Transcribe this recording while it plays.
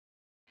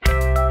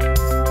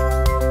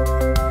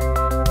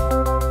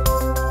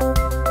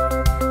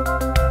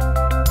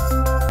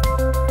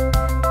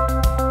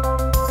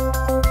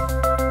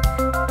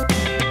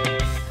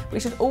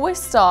always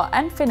start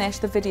and finish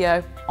the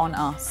video on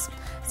us.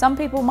 Some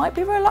people might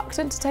be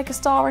reluctant to take a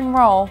starring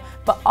role,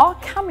 but our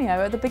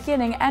cameo at the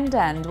beginning and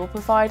end will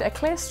provide a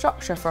clear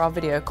structure for our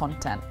video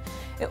content.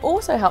 It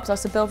also helps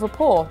us to build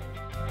rapport.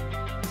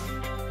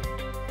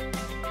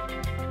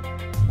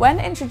 When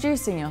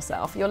introducing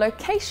yourself, your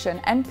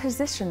location and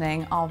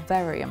positioning are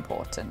very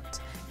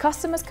important.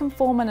 Customers can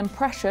form an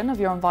impression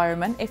of your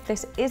environment if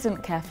this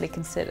isn't carefully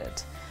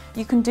considered.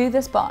 You can do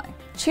this by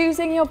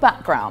choosing your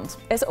background.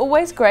 It's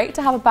always great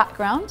to have a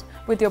background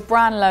with your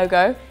brand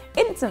logo,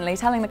 instantly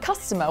telling the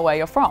customer where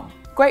you're from.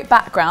 Great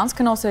backgrounds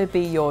can also be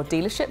your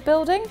dealership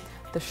building,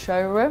 the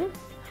showroom,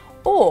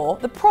 or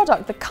the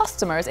product the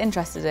customer is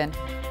interested in.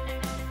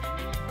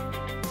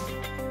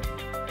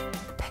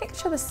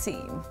 Picture the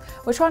scene.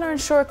 We're trying to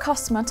ensure a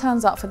customer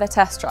turns up for their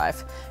test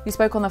drive. You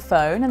spoke on the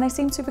phone and they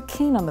seem super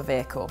keen on the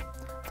vehicle.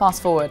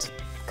 Fast forward,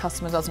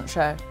 customer doesn't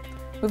show.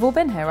 We've all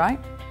been here, right?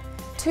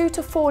 2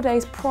 to 4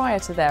 days prior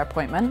to their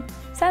appointment,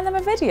 send them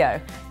a video.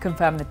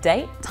 Confirm the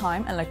date,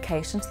 time and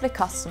location to the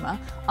customer,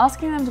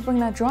 asking them to bring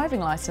their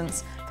driving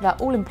license for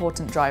that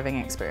all-important driving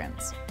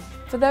experience.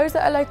 For those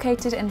that are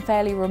located in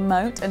fairly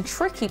remote and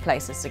tricky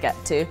places to get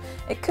to,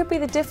 it could be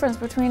the difference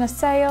between a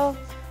sale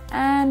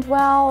and,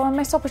 well, a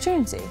missed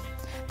opportunity.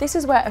 This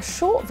is where a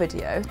short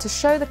video to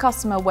show the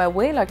customer where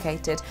we're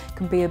located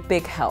can be a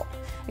big help.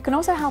 It can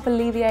also help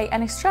alleviate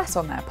any stress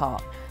on their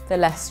part. The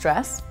less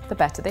stress, the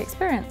better the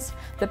experience.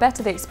 The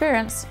better the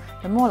experience,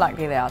 the more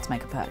likely they are to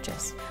make a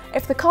purchase.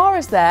 If the car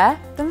is there,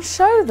 then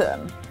show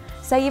them.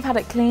 Say you've had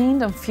it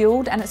cleaned and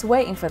fueled and it's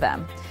waiting for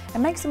them. It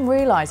makes them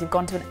realise you've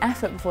gone to an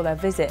effort before their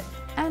visit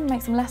and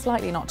makes them less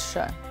likely not to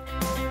show.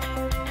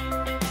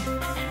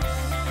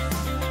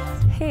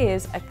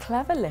 Here's a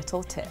clever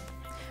little tip.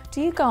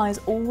 Do you guys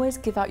always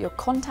give out your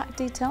contact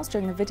details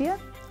during the video?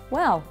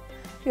 Well,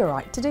 you're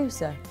right to do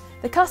so.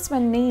 The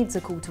customer needs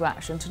a call to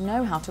action to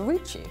know how to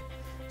reach you.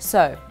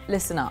 So,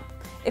 listen up.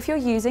 If you're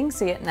using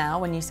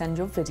CitNOW when you send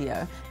your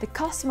video, the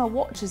customer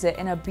watches it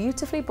in a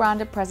beautifully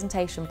branded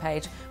presentation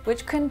page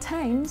which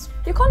contains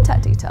your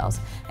contact details,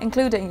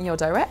 including your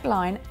direct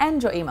line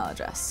and your email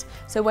address.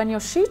 So when you're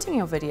shooting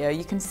your video,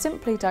 you can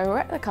simply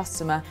direct the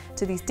customer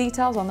to these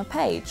details on the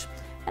page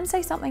and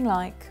say something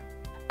like,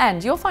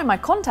 and you'll find my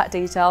contact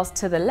details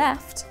to the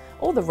left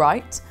or the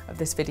right of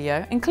this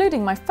video,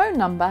 including my phone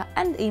number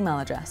and email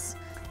address.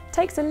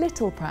 Takes a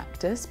little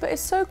practice, but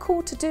it's so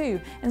cool to do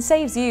and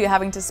saves you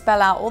having to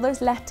spell out all those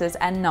letters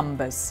and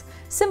numbers.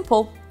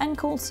 Simple and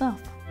cool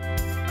stuff.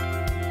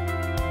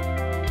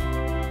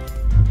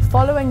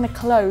 Following the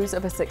close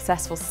of a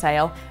successful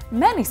sale,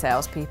 many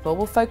salespeople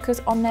will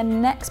focus on their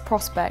next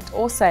prospect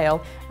or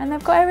sale, and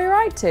they've got every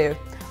right to.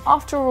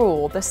 After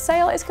all, the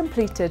sale is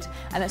completed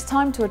and it's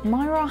time to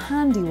admire our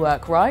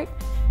handiwork, right?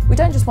 We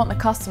don't just want the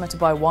customer to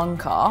buy one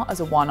car as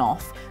a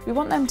one-off, we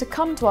want them to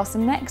come to us the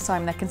next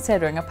time they're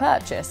considering a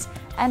purchase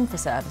and for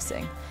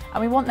servicing.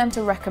 And we want them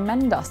to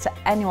recommend us to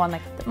anyone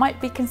that might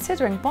be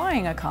considering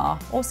buying a car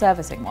or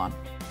servicing one.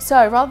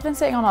 So rather than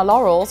sitting on our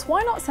laurels,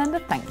 why not send a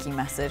thank you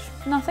message?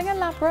 Nothing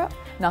elaborate,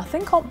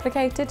 nothing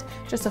complicated,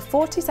 just a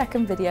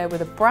 40-second video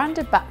with a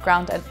branded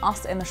background and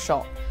us in the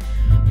shot.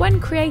 When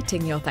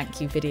creating your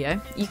thank you video,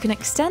 you can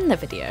extend the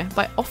video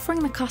by offering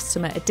the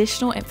customer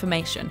additional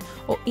information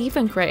or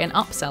even create an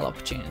upsell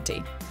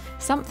opportunity.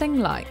 Something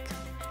like,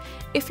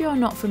 if you are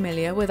not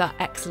familiar with our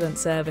excellent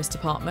service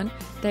department,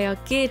 they are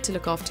geared to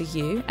look after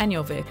you and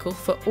your vehicle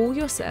for all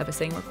your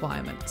servicing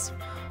requirements.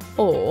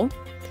 Or,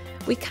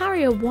 we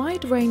carry a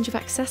wide range of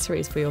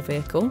accessories for your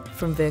vehicle,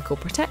 from vehicle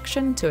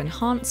protection to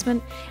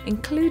enhancement,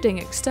 including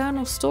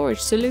external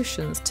storage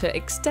solutions to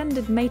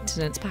extended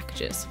maintenance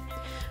packages.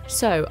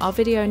 So our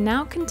video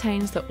now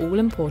contains the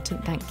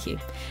all-important thank you,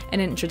 an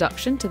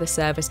introduction to the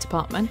service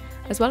department,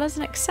 as well as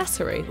an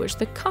accessory which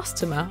the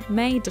customer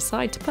may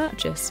decide to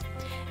purchase.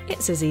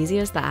 It's as easy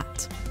as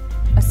that.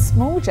 A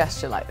small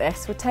gesture like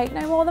this would take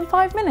no more than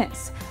 5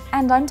 minutes,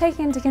 and I'm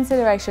taking into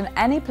consideration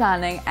any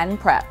planning and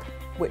prep,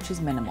 which is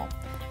minimal.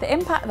 The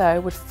impact though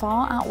would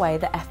far outweigh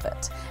the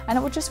effort, and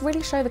it would just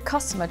really show the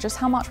customer just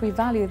how much we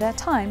value their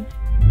time